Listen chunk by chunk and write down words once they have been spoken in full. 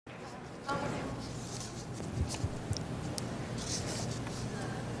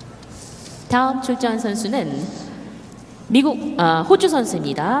다음 출전 선수는 호주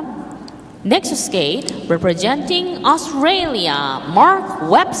선수입니다. Next skate, representing Australia, Mark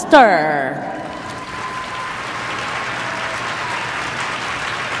Webster.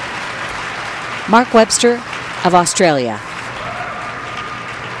 Mark Webster of Australia.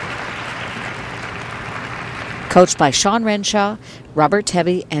 Coached by Sean Renshaw, Robert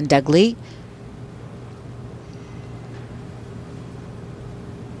Tebby, and Doug Lee.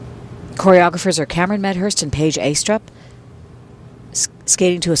 Choreographers are Cameron Medhurst and Paige Astrup.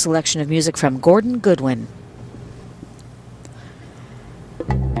 Skating to a selection of music from Gordon Goodwin.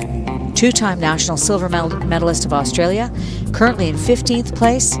 Two-time national silver medalist of Australia, currently in 15th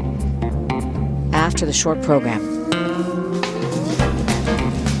place after the short program.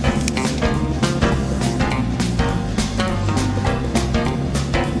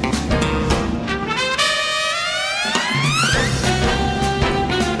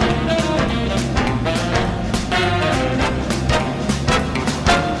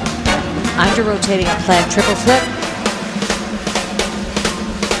 Under rotating a planned triple flip.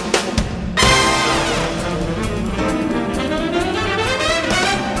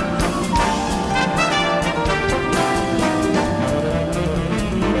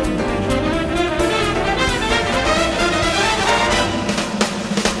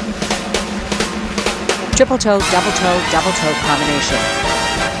 Triple toe, double toe combination.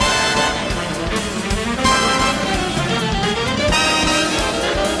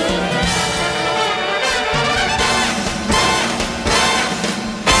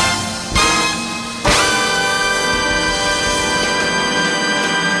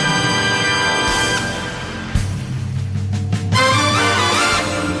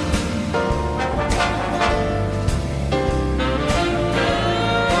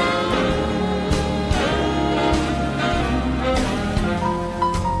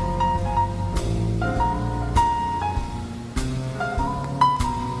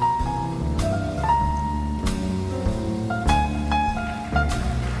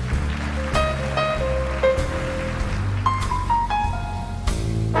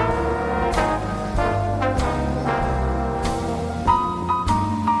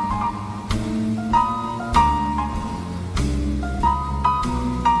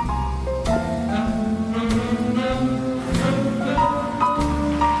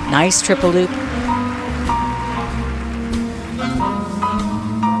 Nice triple loop.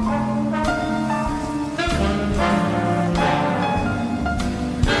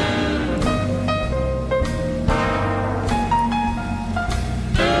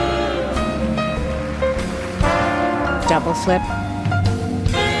 Double flip.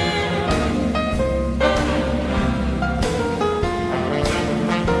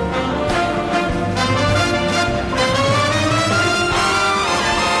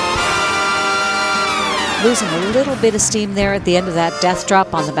 Losing a little bit of steam there at the end of that death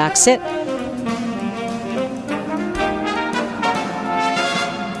drop on the back sit.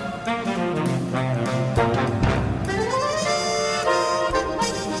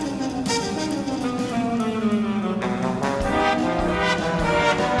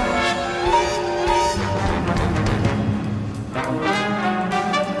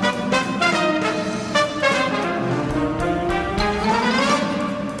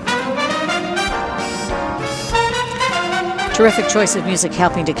 Terrific choice of music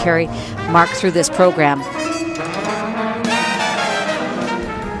helping to carry Mark through this program.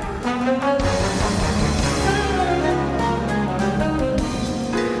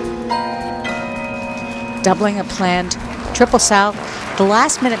 Doubling a planned triple salve. The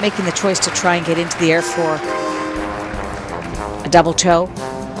last minute making the choice to try and get into the air for a double toe.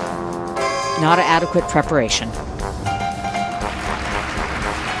 Not an adequate preparation.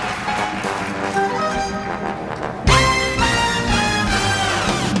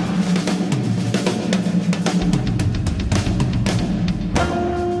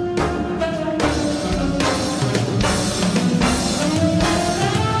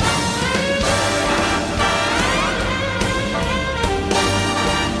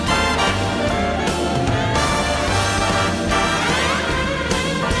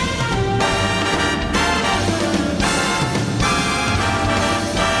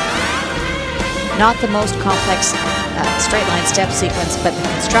 Not the most complex straight line step sequence, but the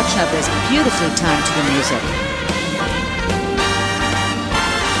construction of this beautifully timed to the music.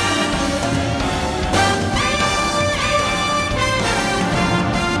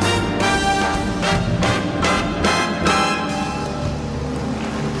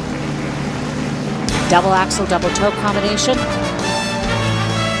 Double axle, double toe combination.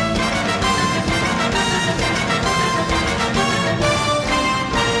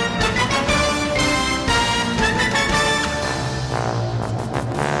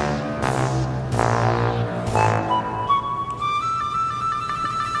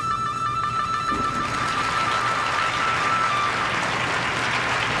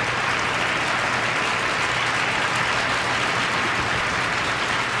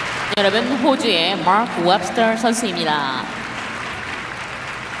 여러분, 호주의 마크 웹스터 선수입니다.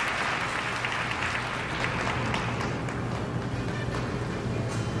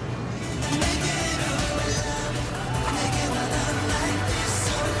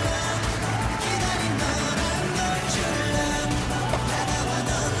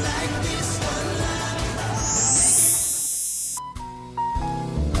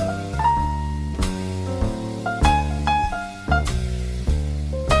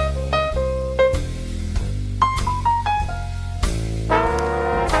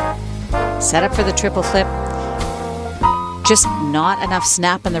 Set up for the triple flip. Just not enough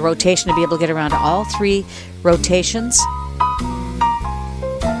snap in the rotation to be able to get around all 3 rotations.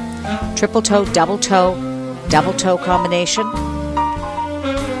 Triple toe combination.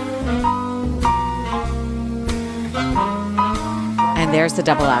 And there's the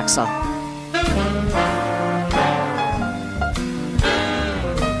double axel.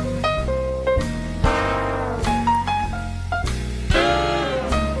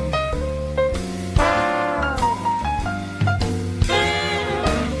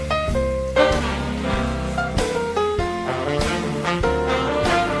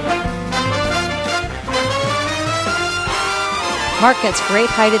 Mark gets great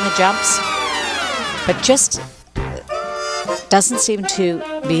height in the jumps, but just doesn't seem to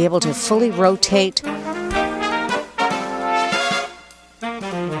be able to fully rotate.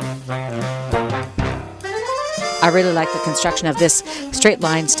 I really like the construction of this straight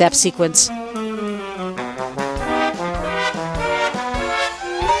line step sequence.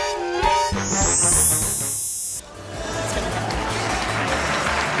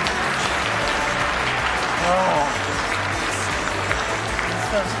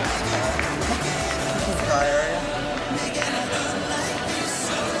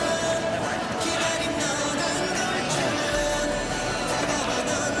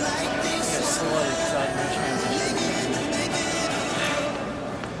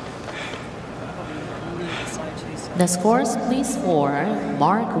 The scores, please, for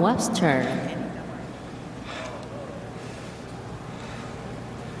Mark Webster.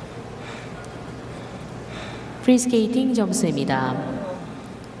 프리스케이팅 점수입니다.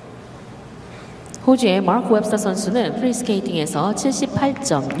 호주의 마크 웹스터 선수는 프리스케이팅에서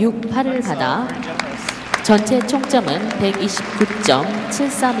 78.68을 받아 전체 총점은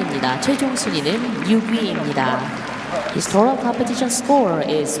 129.73입니다. 최종 순위는 6위입니다. His total competition score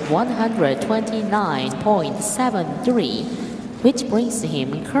is 129.73, which brings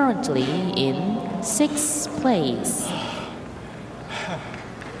him currently in 6th place.